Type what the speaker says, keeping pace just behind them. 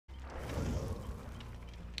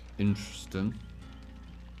Interesting.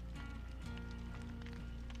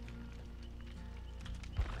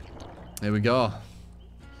 Here we go.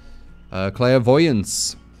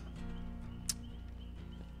 Clairvoyance.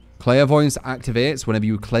 Clairvoyance activates whenever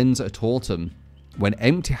you cleanse a totem. When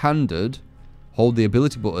empty-handed, hold the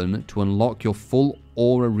ability button to unlock your full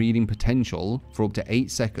aura reading potential for up to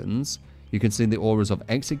 8 seconds. You can see the auras of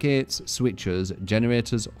exit gates, switches,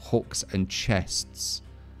 generators, hooks, and chests.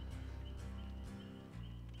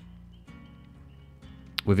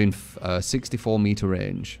 Within 64 meter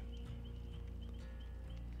range.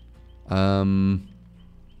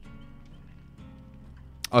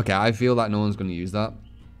 Okay, I feel like no one's going to use that.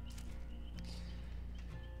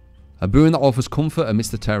 A boon that offers comfort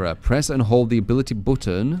amidst the terror. Press and hold the ability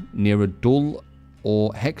button near a dull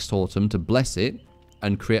or hex totem to bless it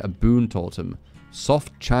and create a boon totem.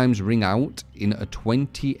 Soft chimes ring out in a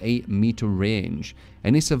 28 meter range.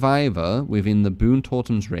 Any survivor within the boon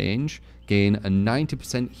totem's range gain a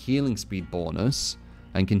 90% healing speed bonus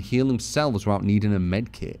and can heal themselves without needing a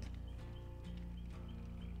medkit.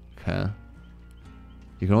 Okay.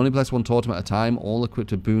 You can only bless one totem at a time. All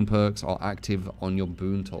equipped with boon perks are active on your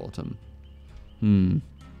boon totem.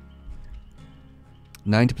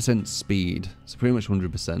 90% speed. So pretty much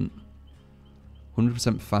 100%.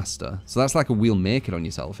 100% faster. So that's like a wheel make it on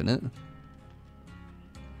yourself, isn't it?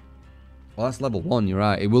 Well, that's level 1, you're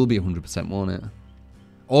right. It will be 100%, won't it?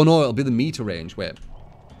 Oh no, it'll be the meter range. Wait.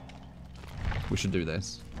 We should do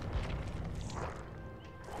this.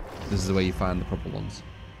 This is the way you find the proper ones.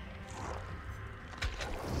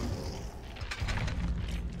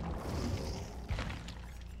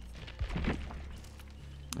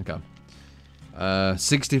 Okay.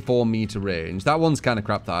 64 meter range. That one's kind of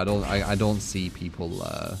crap. That I don't see people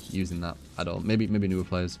using that. I don't. Maybe newer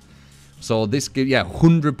players. So this gives, yeah,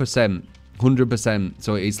 100%, 100%.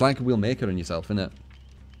 So it's like a wheel maker on yourself, isn't it?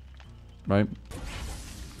 Right.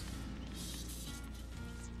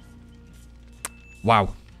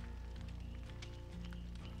 Wow.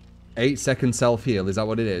 8 second self heal. Is that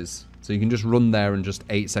what it is? So you can just run there and just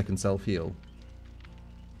 8 second self heal.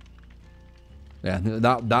 Yeah,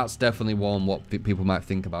 that's definitely one what people might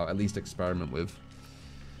think about, at least experiment with.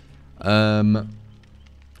 RRE,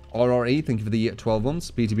 thank you for the 12 months.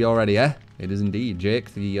 PTB already, yeah? It is indeed.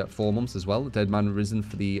 Jake, the 4 months as well. Dead Man Risen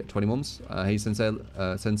for the 20 months. Hey,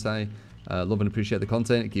 Sensei. Love and appreciate the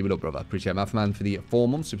content. Keep it up, brother. Appreciate Mathman for the 4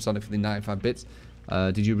 months. Supersonic for the 95 bits.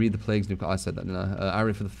 Did you read the Plagues? I said that, didn't I?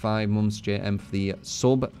 Ari for the 5 months. JM for the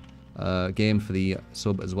sub. Game for the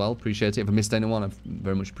sub as well. Appreciate it. If I missed anyone, I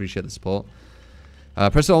very much appreciate the support.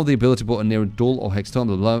 Press hold the ability button near a dull or hex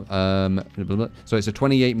totem. So it's a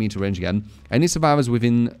 28 meter range again. Any survivors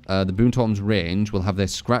within the boon totem's range will have their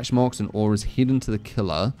scratch marks and auras hidden to the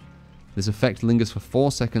killer. This effect lingers for 4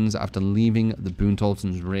 seconds after leaving the boon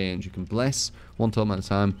totem's range. You can bless one totem at a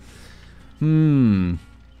time.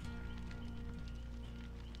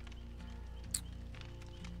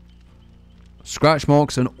 Scratch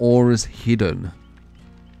marks and auras hidden.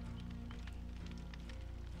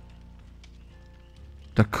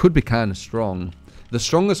 That could be kind of strong. The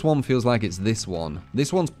strongest one feels like it's this one.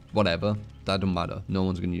 This one's whatever. That doesn't matter. No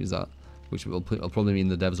one's going to use that. Which will probably mean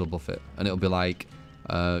the devs will buff it. And it'll be like,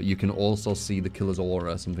 you can also see the killer's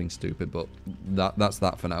aura, something stupid. But that's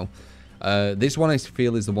that for now. This one I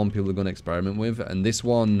feel is the one people are going to experiment with. And this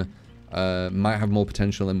one might have more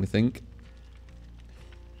potential than we think.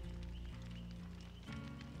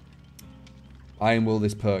 Iron Will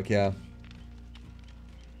this perk, yeah.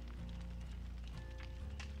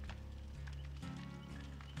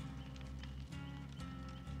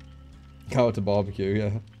 Cow to barbecue,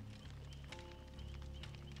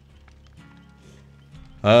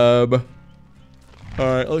 yeah.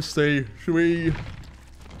 Alright, let's see. Should we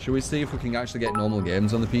see if we can actually get normal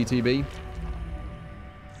games on the PTB?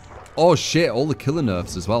 Oh shit, all the killer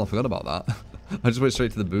nerfs as well. I forgot about that. I just went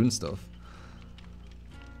straight to the boon stuff.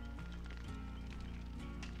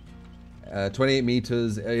 28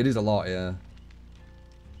 meters. It is a lot, yeah.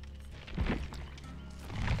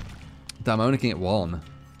 Damn, I'm only looking at one.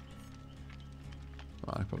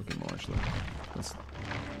 I probably get more actually.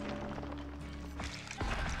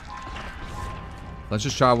 Let's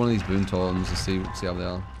just try one of these boon totems and see how they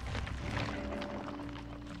are.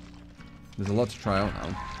 There's a lot to try out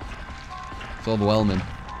now. It's overwhelming.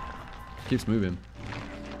 Keeps moving.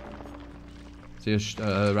 See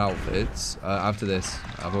her outfits. After this,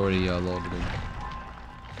 I've already loaded them.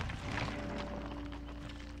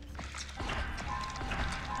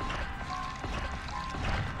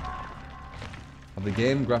 Have the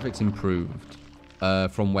game graphics improved?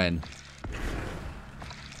 From when?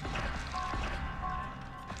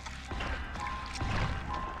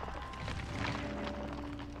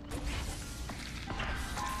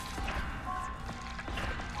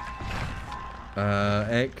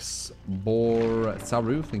 X Bor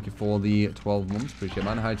Saru, thank you for the 12 months. Appreciate it,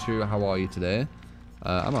 man. Hi, Chu. How are you today?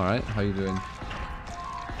 I'm alright. How you doing?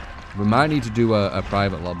 We might need to do a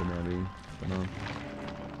private lobby, maybe. I don't know.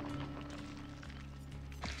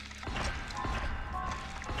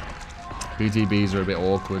 PTBs are a bit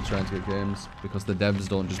awkward trying to get games because the devs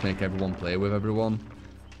don't just make everyone play with everyone.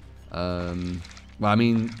 Well, I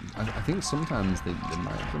mean, I think sometimes they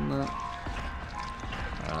might have done that.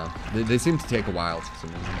 I don't know. They seem to take a while for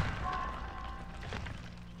some reason.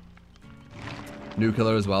 New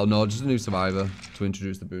killer as well. No, just a new survivor to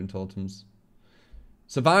introduce the BOON totems.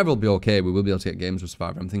 Survivor will be okay. We will be able to get games with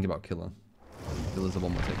survivor. I'm thinking about killer. Killer's the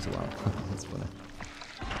one that takes a while. That's funny.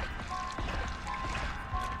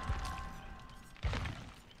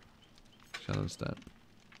 Shadow step.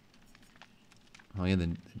 Oh yeah, they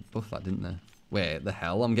buffed that, didn't they? Wait, the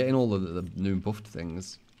hell? I'm getting all of the new buffed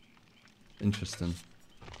things. Interesting.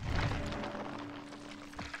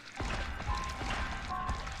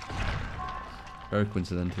 Very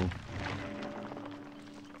coincidental.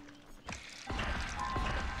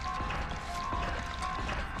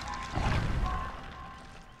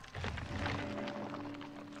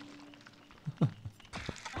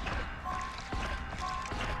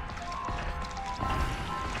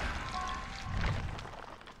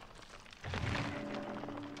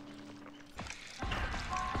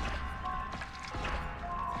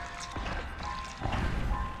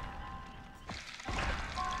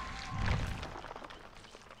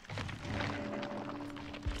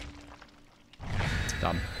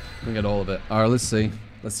 Damn. We get all of it. Alright, let's see.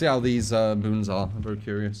 Let's see how these boons are. I'm very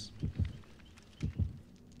curious.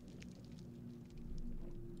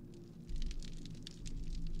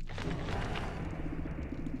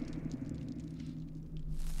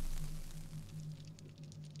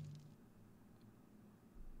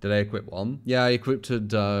 Did I equip one? Yeah, I equipped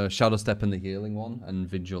Shadow Step and the healing one, and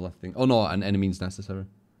Vigil, I think. Oh no, and enemies necessary.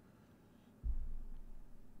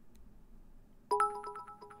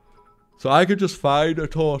 So I could just find a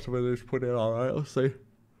totem and just put it on. Alright, let's see.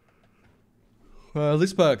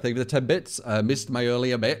 Lisperk, thank you for the 10 bits. Missed my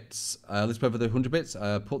earlier bits. Lisperk for the 100 bits.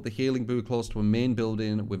 Put the healing boo close to a main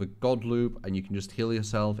building with a god loop, and you can just heal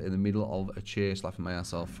yourself in the middle of a chase, laughing my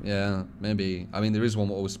ass off. Yeah, maybe. I mean, there is one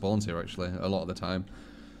that always spawns here, actually, a lot of the time.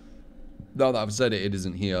 Now that I've said it, it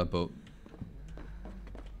isn't here, but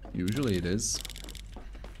usually it is.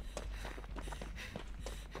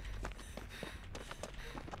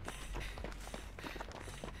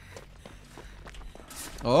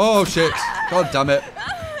 Oh shit! God damn it!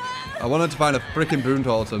 I wanted to find a freaking BOON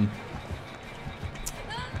totem.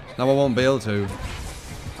 Now I won't be able to.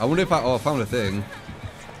 I wonder if I found a thing.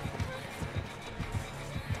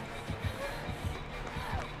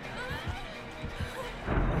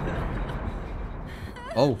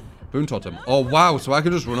 Oh, BOON totem. Oh wow! So I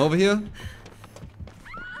can just run over here,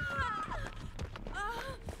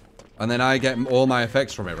 and then I get all my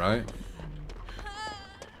effects from it, right?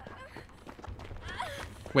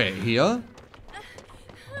 Wait, here?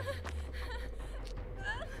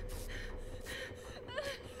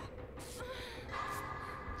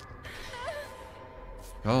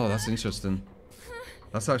 Oh, that's interesting.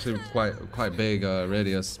 That's actually quite big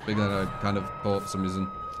radius, bigger than I kind of thought for some reason.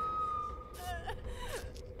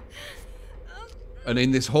 And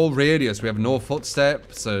in this whole radius, we have no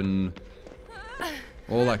footsteps and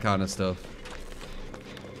all that kind of stuff.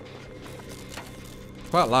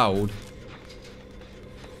 Quite loud.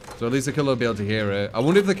 So at least the killer will be able to hear it. I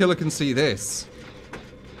wonder if the killer can see this.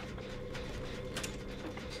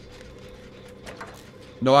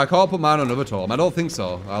 No, I can't put mine on another totem. I don't think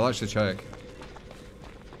so. I'll actually check.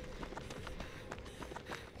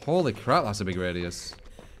 Holy crap, that's a big radius.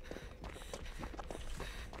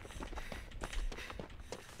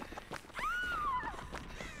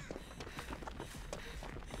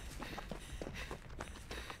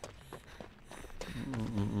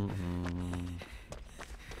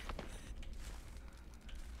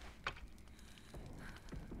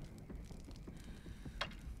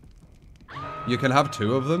 You can have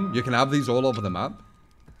two of them. You can have these all over the map.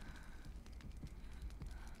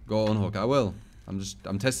 Go on, Hook. I will.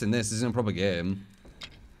 I'm testing this. This isn't a proper game.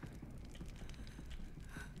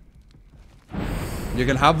 You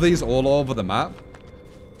can have these all over the map.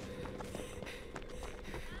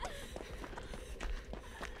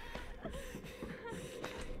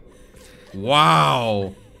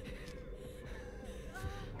 Wow.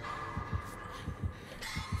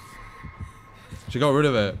 She got rid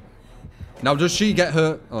of it. Now, does she get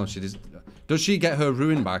her... Oh, she does. Does she get her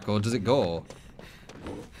ruin back, or does it go?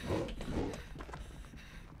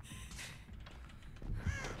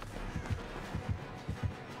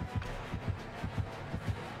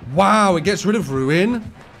 Wow, it gets rid of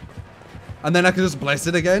ruin. And then I can just bless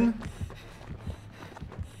it again.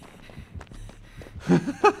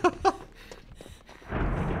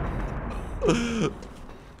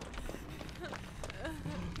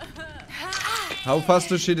 How fast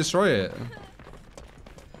does she destroy it?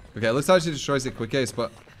 Okay, it looks like she destroys it quickest,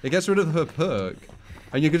 but it gets rid of her perk.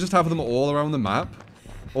 And you can just have them all around the map.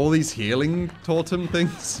 All these healing totem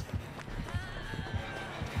things.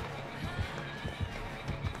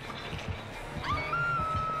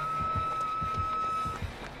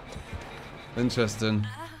 Interesting.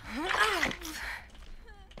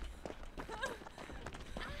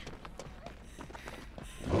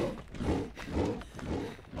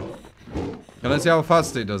 Can I see how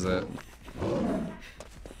fast it does it?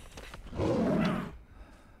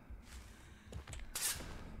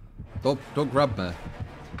 Don't grab me.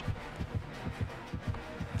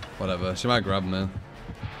 Whatever, she might grab me.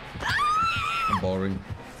 I'm boring.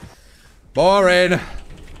 Boring!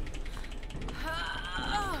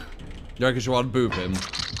 You reckon she want to boop him?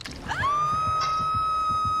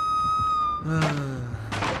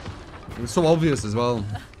 It's so obvious as well.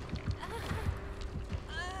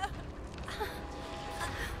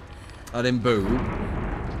 I didn't boo.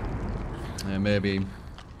 Yeah, maybe.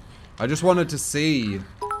 I just wanted to see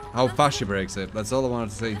how fast she breaks it. That's all I wanted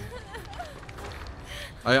to see.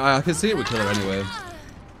 I can see it would kill her anyway.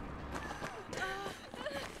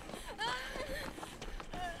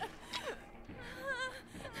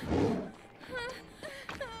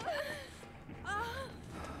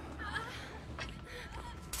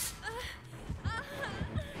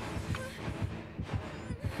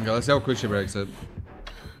 Okay, let's see how quick she breaks it.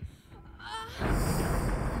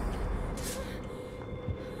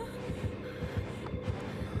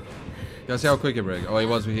 Let's see how quick it breaks. Oh, he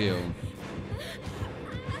was with heal.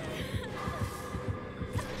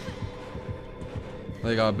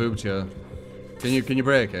 There you go, I booped you. Can you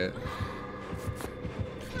break it?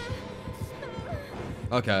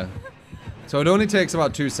 Okay. So it only takes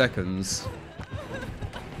about 2 seconds.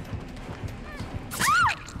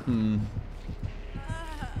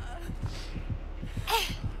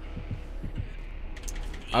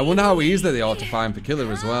 I wonder how easy they ought to find for killer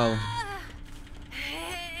as well.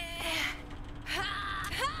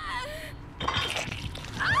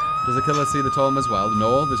 Does the killer see the totem as well?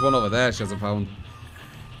 No, there's one over there she hasn't found.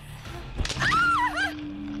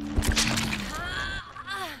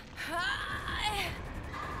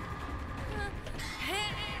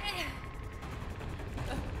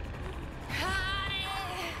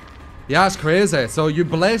 Yeah, it's crazy. So you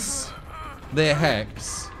bless their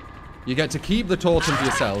hex. You get to keep the totem for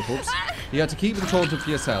yourself. Oops. You get to keep the totem for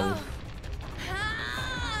yourself.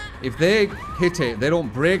 If they hit it, they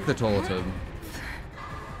don't break the totem.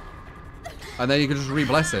 And then you can just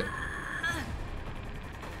re-bless it.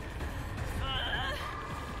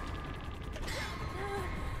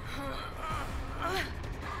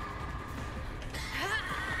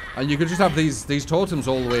 And you could just have these totems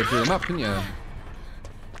all the way through the map, couldn't you?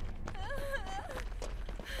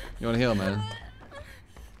 You want to heal, man?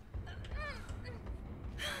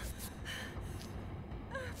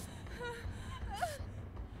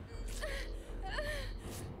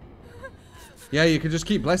 Yeah, you could just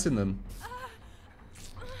keep blessing them.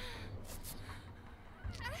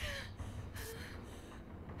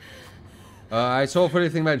 I saw a funny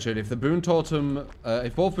thing mentioned. If the boon totem,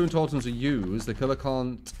 if both boon totems are used, the killer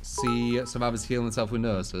can't see survivors healing themselves with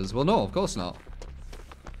nurses. Well, no, of course not.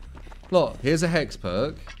 Look, here's a hex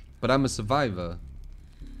perk, but I'm a survivor,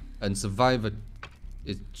 and survivor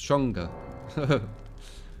is stronger.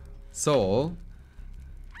 So,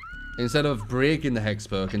 instead of breaking the hex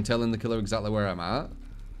perk and telling the killer exactly where I'm at,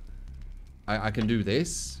 I can do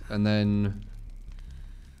this, and then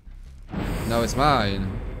now it's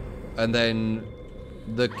mine. And then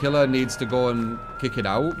the killer needs to go and kick it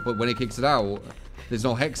out, but when he kicks it out, there's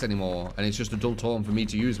no hex anymore, and it's just a dull totem for me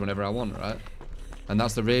to use whenever I want, right? And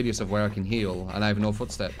that's the radius of where I can heal, and I have no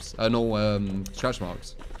footsteps, no scratch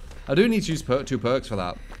marks. I do need to use 2 perks for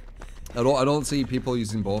that. I don't see people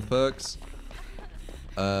using both perks.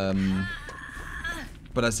 But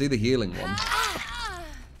I see the healing one.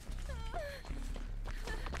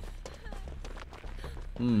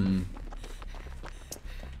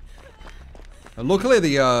 And luckily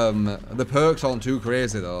the perks aren't too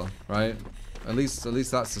crazy though, right? At least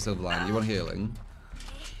that's the silver line. You want healing?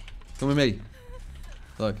 Come with me.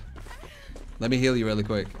 Look. Let me heal you really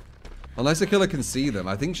quick. Unless the killer can see them.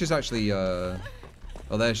 I think she's actually oh,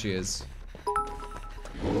 there she is.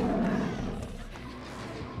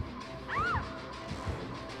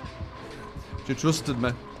 She trusted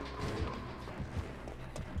me.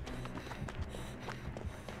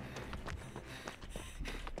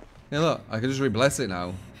 Hey, look, I can just re-bless it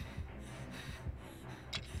now.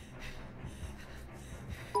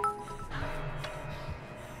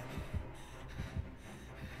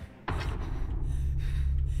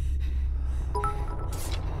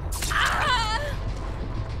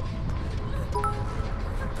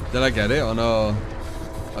 Did I get it or no?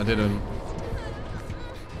 I didn't.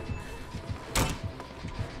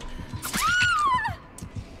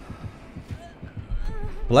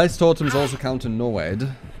 Blessed totems also counter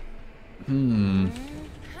Noed.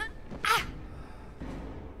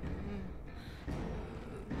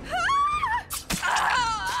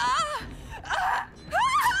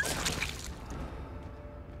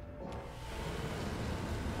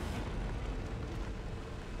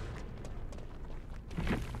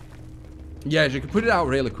 Yeah, you can put it out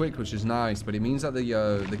really quick, which is nice, but it means that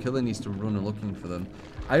the killer needs to run looking for them.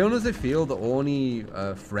 I honestly feel the only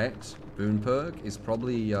threat boon perk is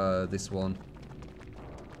probably this one.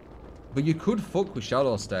 But you could fuck with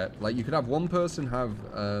Shadow Step. Like, you could have one person have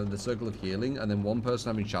the Circle of Healing, and then one person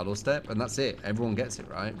having Shadow Step, and that's it. Everyone gets it,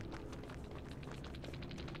 right?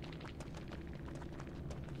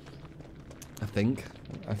 I think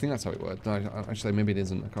that's how it works. No, actually, maybe it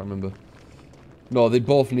isn't. I can't remember. No, they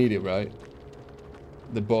both need it, right?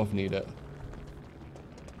 They both need it.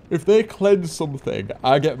 If they cleanse something,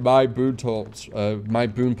 I get my boon my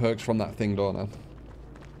boon perks from that thing, don't I?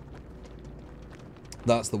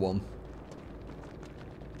 That's the one.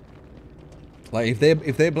 Like,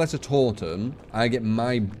 if they bless a totem, I get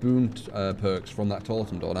my boon perks from that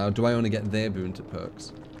totem, don't I? Or do I only get their boon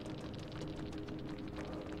perks?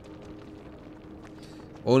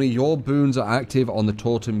 Only your boons are active on the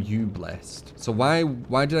totem you blessed. So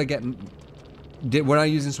why did I get... Were I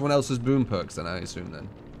using someone else's boon perks then, I assume, then?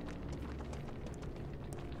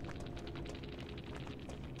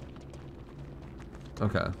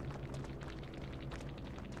 Okay.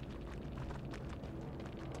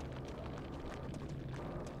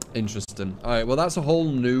 Interesting. Alright, well that's a whole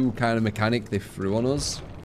new kind of mechanic they threw on us.